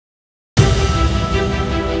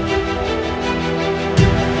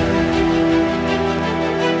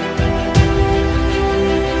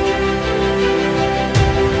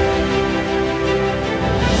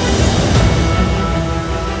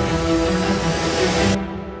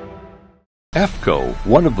EFCO,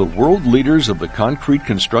 one of the world leaders of the concrete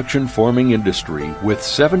construction forming industry with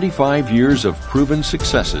 75 years of proven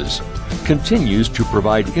successes, continues to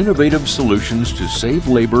provide innovative solutions to save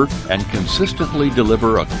labor and consistently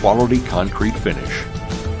deliver a quality concrete finish.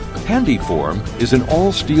 HandyForm is an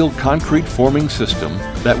all-steel concrete forming system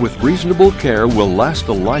that with reasonable care will last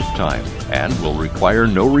a lifetime and will require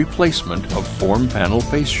no replacement of form panel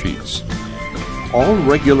face sheets. All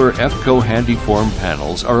regular EFCO HandyForm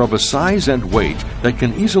panels are of a size and weight that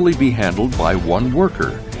can easily be handled by one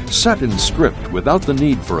worker, set and stripped without the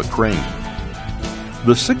need for a crane.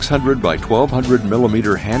 The 600 by 1200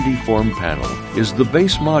 millimeter HandyForm panel is the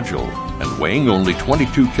base module and weighing only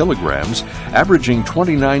 22 kilograms, averaging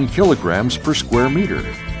 29 kilograms per square meter.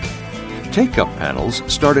 Take-up panels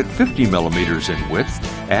start at 50 millimeters in width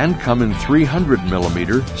and come in 300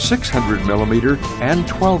 millimeter, 600 millimeter, and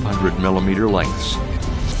 1200 millimeter lengths.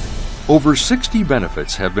 Over 60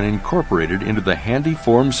 benefits have been incorporated into the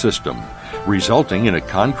HandyForm system, resulting in a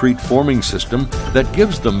concrete forming system that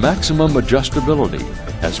gives the maximum adjustability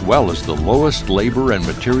as well as the lowest labor and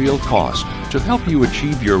material cost to help you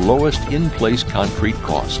achieve your lowest in-place concrete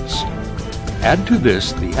costs. Add to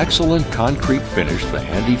this the excellent concrete finish the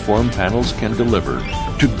HandyForm panels can deliver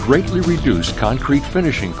to greatly reduce concrete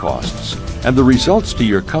finishing costs, and the results to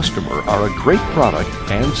your customer are a great product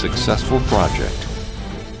and successful project.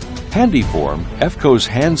 HandyForm, EFCO's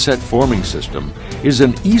handset forming system, is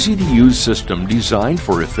an easy-to-use system designed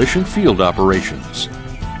for efficient field operations.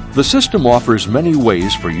 The system offers many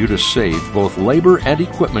ways for you to save both labor and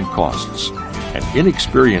equipment costs, and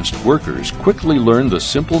inexperienced workers quickly learn the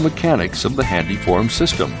simple mechanics of the HandyForm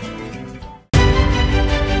system.